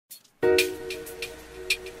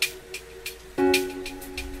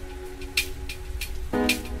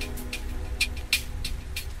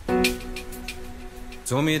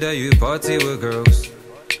told me that you party with girls.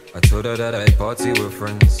 I told her that I party with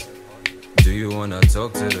friends. Do you wanna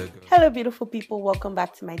talk to the girl? Hello beautiful people, welcome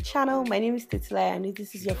back to my channel. My name is Titi, and if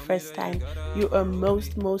this is your first time, you are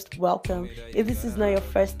most welcome. If this is not your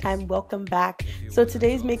first time, welcome back. So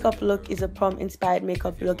today's makeup look is a prom inspired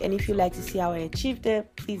makeup look, and if you like to see how I achieved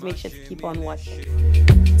it, please make sure to keep on watching.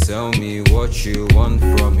 Tell me what you want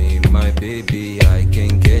from me, my baby. I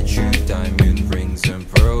can get you diamond rings and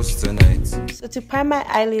pearls tonight. So to prime my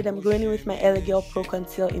eyelid, I'm going in with my LA Girl Pro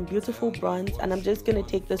Conceal in Beautiful Bronze, and I'm just going to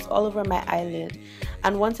take this all over my eyelid.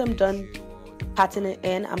 And once I'm done patting it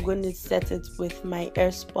in, I'm going to set it with my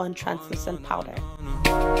Airspun translucent powder.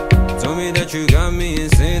 Tell me that you got me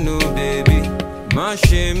insane, oh baby. My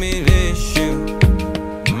shimmy issue,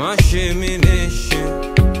 my shimmy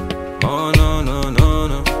issue. Oh no no no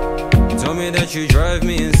no. Tell me that you drive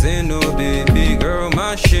me insane, oh baby girl.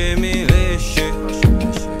 My shimmy issue,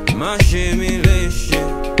 my shimmy issue.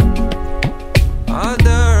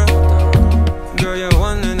 Adara, girl, you're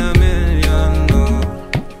one in a million.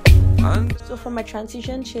 No. So for my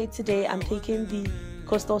transition shade today, I'm taking the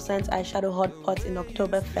Coastal Scents Eyeshadow Hot Pot in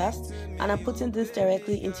Oktoberfest, and I'm putting this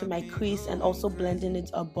directly into my crease and also blending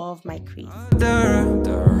it above my crease.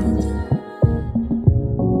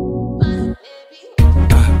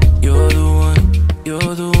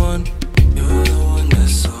 You're the one,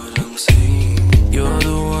 that's all I'm saying. You're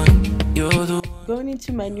the one. Going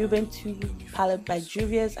into my Nubian 2 palette by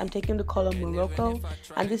Juvia, I'm taking the color Morocco,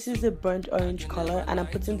 and this is a burnt orange color, and I'm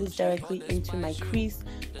putting this directly into my crease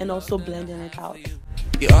and also blending it out.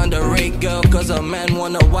 You're underrated, girl, cause a man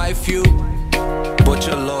wanna wife you, but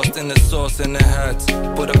you're lost in the sauce and it hurts.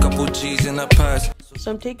 Put a couple G's in a purse.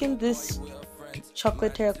 So I'm taking this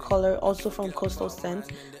chocolate hair color also from Coastal Scents,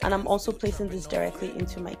 and I'm also placing this directly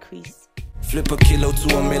into my crease. Flip a kilo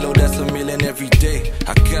to a milo, that's a million every day.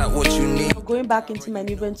 I got what you need. Going back into my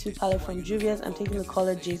Nubian 2 palette from Juvia, I'm taking the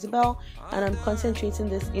color Jezebel, and I'm concentrating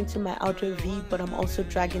this into my outer V, but I'm also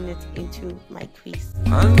dragging it into my crease.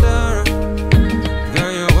 Adara,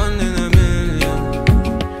 girl, you're one in a million.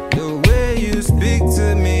 The way you speak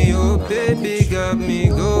to me, oh baby, got me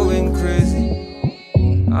going crazy.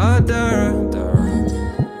 Adara,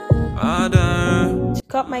 Adara. To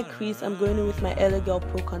cut my crease, I'm going in with my LA Girl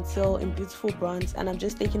Pro Conceal in Beautiful Bronze, and I'm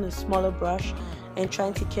just taking a smaller brush and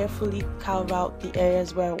trying to carefully carve out the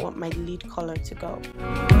areas where I want my lead color to go.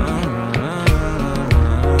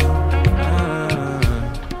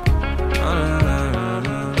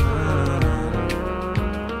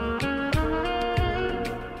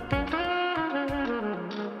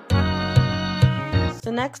 So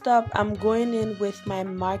next up, I'm going in with my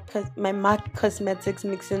MAC Cosmetics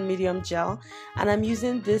Mixing Medium Gel, and I'm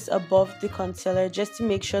using this above the concealer just to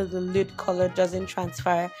make sure the lid color doesn't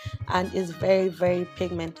transfer and is very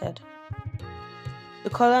pigmented. The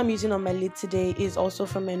color I'm using on my lid today is also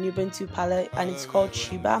from my Nubian 2 palette, and it's called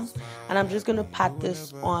Shiba, and I'm just going to pat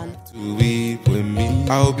this on. To be with me,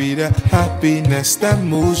 I'll be the happiness that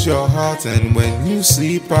moves your heart, and when you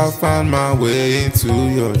sleep I'll find my way into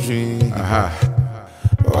your dream.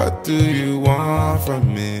 What do you want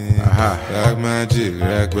from me? Like magic,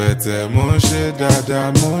 repete, moshe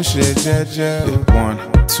dada, moshe jeje.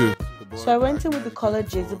 1, 2. So I went in with the color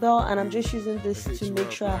Jezebel, and I'm just using this to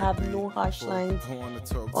make sure I have no harsh lines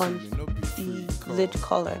on the lid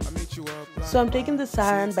color. So I'm taking the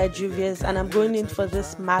Saharan by Juvia, and I'm going in for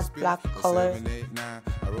this matte black color,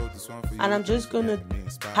 and I'm just going to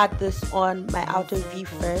pat this on my outer V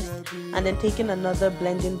first, and then taking another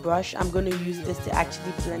blending brush, I'm going to use this to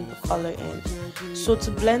actually blend the color in. So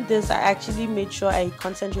to blend this, I actually made sure I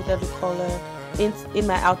concentrated the color in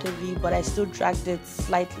my outer V, but I still dragged it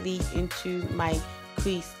slightly into my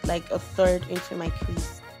crease, like a third into my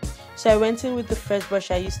crease. So I went in with the first brush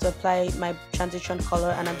I used to apply my transition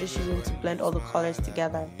color, and I'm just using it to blend all the colors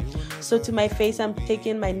together. So to my face, I'm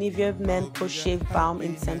taking my Nivea Men Post Shave Balm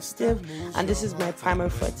in Sensitive, and this is my primer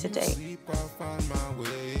for today.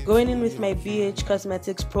 Going in with my BH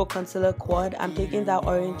Cosmetics Pro Concealer Quad, I'm taking that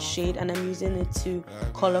orange shade and I'm using it to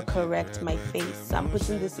color correct my face. So I'm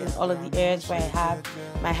putting this in all of the areas where I have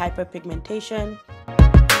my hyperpigmentation.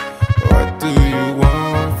 What do you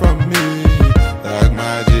want from me? Like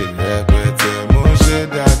magic, repete, moshe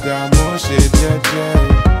dada, moshe jeje.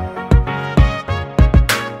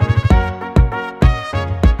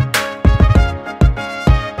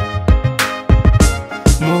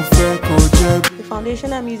 The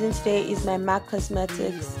foundation I'm using today is my MAC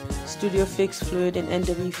Cosmetics Studio Fix Fluid in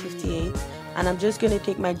NW58, and I'm just going to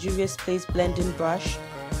take my Juvia Place blending brush,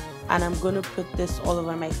 and I'm going to put this all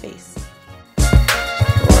over my face.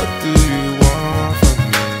 What do you want from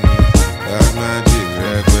me? Like magic,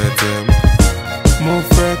 repete,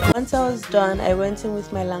 Once I was done, I went in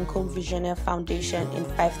with my Lancome Visionaire foundation in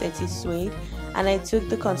 530 Suede, and I took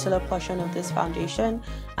the concealer portion of this foundation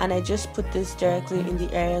and I just put this directly in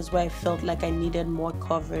the areas where I felt like I needed more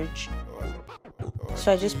coverage.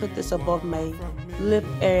 So I just put this above my lip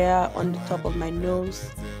area, on the top of my nose,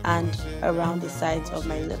 and around the sides of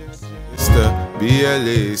my lips. It's the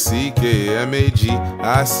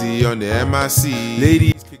BLACKMAGIC on the MIC.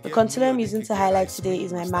 Ladies. The concealer I'm using to highlight today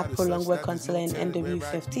is my MAC Pro Longwear Concealer in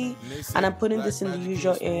NW50, and I'm putting this in the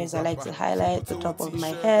usual areas I like to highlight: the top of my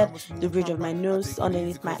head, the bridge of my nose,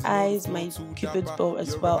 underneath my eyes, my cupid's bow,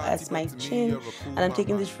 as well as my chin. And I'm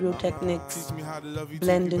taking this Real Techniques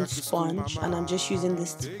blending sponge, and I'm just using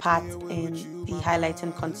this to pat in the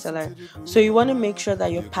highlighting concealer. So you want to make sure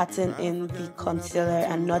that you're patting in the concealer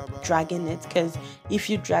and not dragging it, because if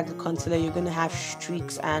you drag the concealer, you're going to have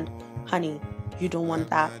streaks, and honey, you don't want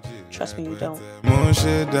that. Trust me, you don't.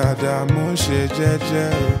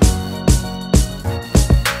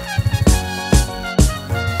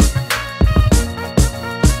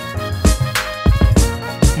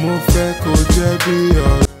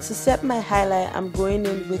 To set my highlight, I'm going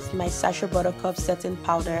in with my Sacha Buttercup setting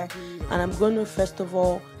powder, and I'm going to first of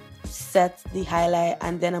all set the highlight,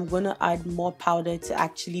 and then I'm going to add more powder to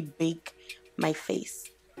actually bake my face.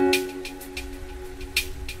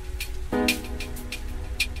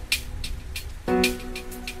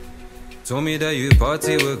 Told me that you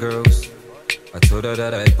party with girls. I told her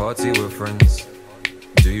that I party with friends.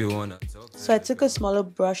 Do you wanna talk? So I took a smaller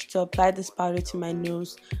brush to apply this powder to my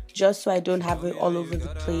nose, just so I don't have it all over the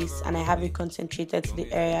place, and I have it concentrated to the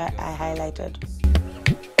area I highlighted.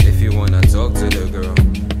 If you wanna talk to the girl,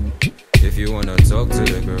 if you wanna talk to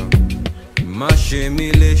the girl, Fasina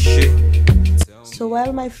GMK. So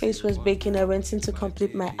while my face was baking, I went in to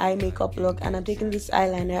complete my eye makeup look, and I'm taking this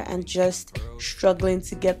eyeliner and just struggling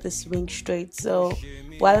to get this wing straight. So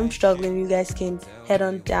while I'm struggling, you guys can head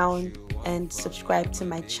on down and subscribe to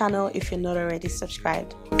my channel if you're not already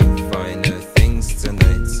subscribed. Finer things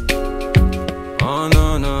tonight. Oh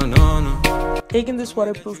no no no no. Taking this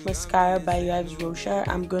waterproof mascara by Yves Rocher,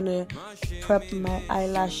 I'm gonna prep my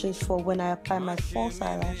eyelashes for when I apply my false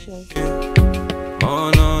eyelashes.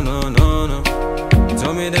 Oh no no no no.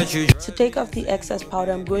 Tell me that you. To take off the excess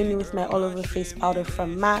powder, I'm going in with my all over face powder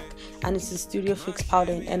from MAC, and it's a Studio Fix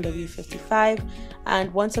powder in NW55.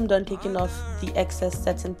 And once I'm done taking off the excess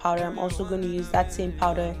setting powder, I'm also going to use that same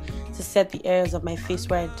powder to set the areas of my face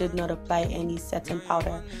where I did not apply any setting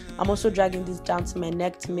powder. I'm also dragging this down to my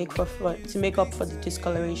neck to make up for the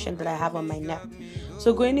discoloration that I have on my neck.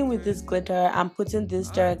 So going in with this glitter, I'm putting this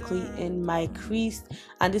directly in my crease,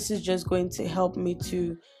 and this is just going to help me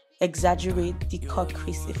to exaggerate the cut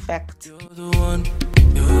crease effect. You're the one,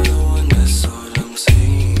 that's all I'm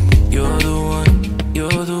saying. You're the one,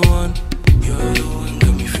 got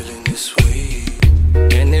me feeling this way.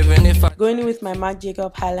 And even if I Going in with my Marc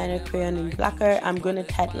Jacob highliner crayon in Blacker, I'm going to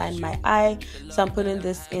tightline my eye. So I'm putting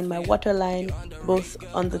this in my waterline, both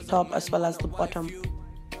on the top as well as the bottom.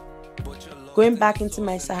 Going back into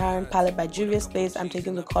my Saharan palette by Juvia Space, I'm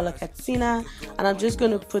taking the color Katsina, and I'm just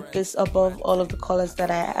going to put this above all of the colors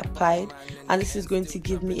that I applied, and this is going to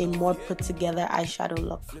give me a more put together eyeshadow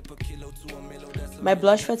look. My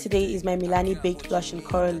blush for today is my Milani Baked Blush in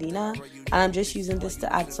Coralina, and I'm just using this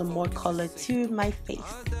to add some more color to my face.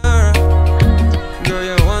 Girl,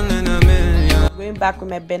 you're one in a million. Going back with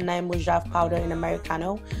my Ben Nye Mojave powder in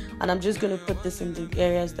Americano, and I'm just going to put this in the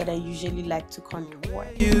areas that I usually like to contour.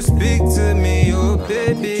 You speak to me, oh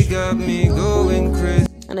baby, got me going crazy.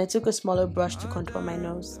 And I took a smaller brush to contour my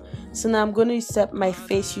nose. So now I'm going to set my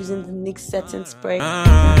face using the NYX setting spray.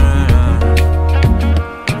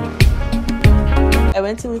 I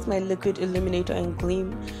went in with my liquid illuminator and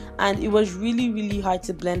Gleam, and it was really hard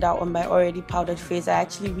to blend out on my already powdered face. I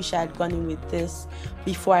actually wish I had gone in with this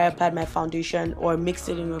before I applied my foundation, or mixed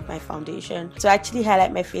it in with my foundation. To actually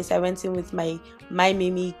highlight my face, I went in with my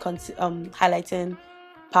Mimi highlighting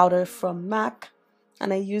powder from MAC,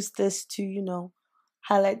 and I used this to, you know,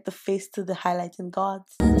 highlight the face to the highlighting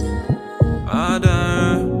gods.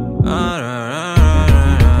 Adara, Adara.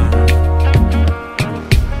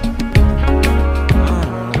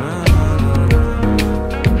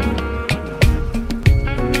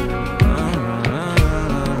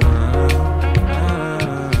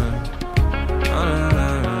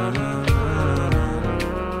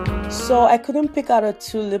 So I couldn't pick out a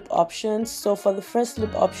two lip options. So for the first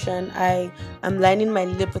lip option, I am lining my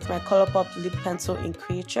lip with my Colourpop lip pencil in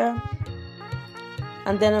Creature.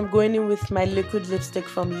 And then I'm going in with my liquid lipstick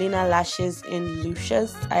from Lena LAshes in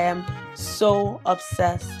Luscious. I am so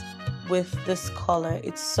obsessed with this color.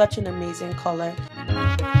 It's such an amazing color.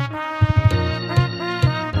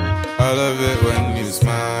 I love it when you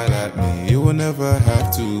smile at me. You will never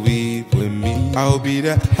have to weep with me. I'll be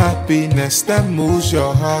the happiness that moves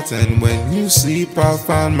your heart. And when you sleep, I'll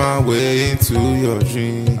find my way into your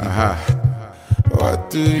dream. What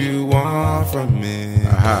do you want from me?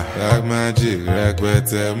 Black magic,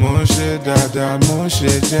 repete, moshe dada, moshe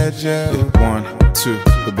jeje. 1, 2,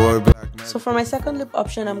 the boy black. So for my second lip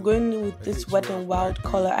option, I'm going in with this Wet n Wild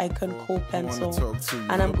color icon kohl pencil,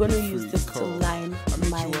 and I'm going to use this to line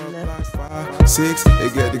my lip. 6, they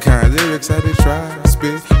get the kind of lyrics that they try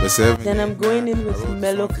spit. But 7. Then I'm going in with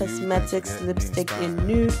Mellow Cosmetics lipstick in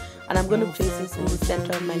nude, and I'm going to place this in the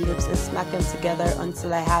center of my lips and smack them together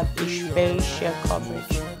until I have a very sheer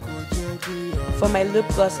coverage. For my lip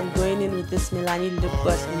gloss, I'm going in with this Milani lip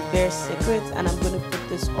gloss in Bare Secret, and I'm going to put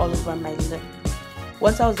this all over my lip.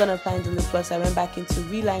 Once I was done applying the lip gloss, I went back in to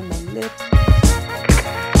reline my lips.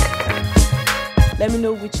 Let me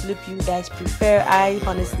know which lip you guys prefer. I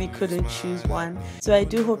honestly couldn't choose one. So I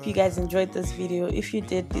do hope you guys enjoyed this video. If you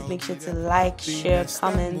did, please make sure to like, share,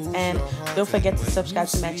 comment, and don't forget to subscribe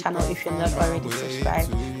to my channel if you're not already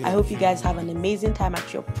subscribed. I hope you guys have an amazing time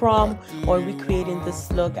at your prom or recreating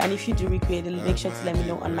this look. And if you do recreate it, make sure to let me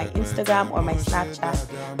know on my Instagram or my Snapchat.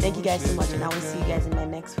 Thank you guys so much, and I will see you guys in my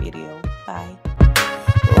next video. Bye.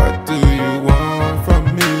 What do you want from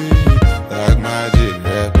me? Like my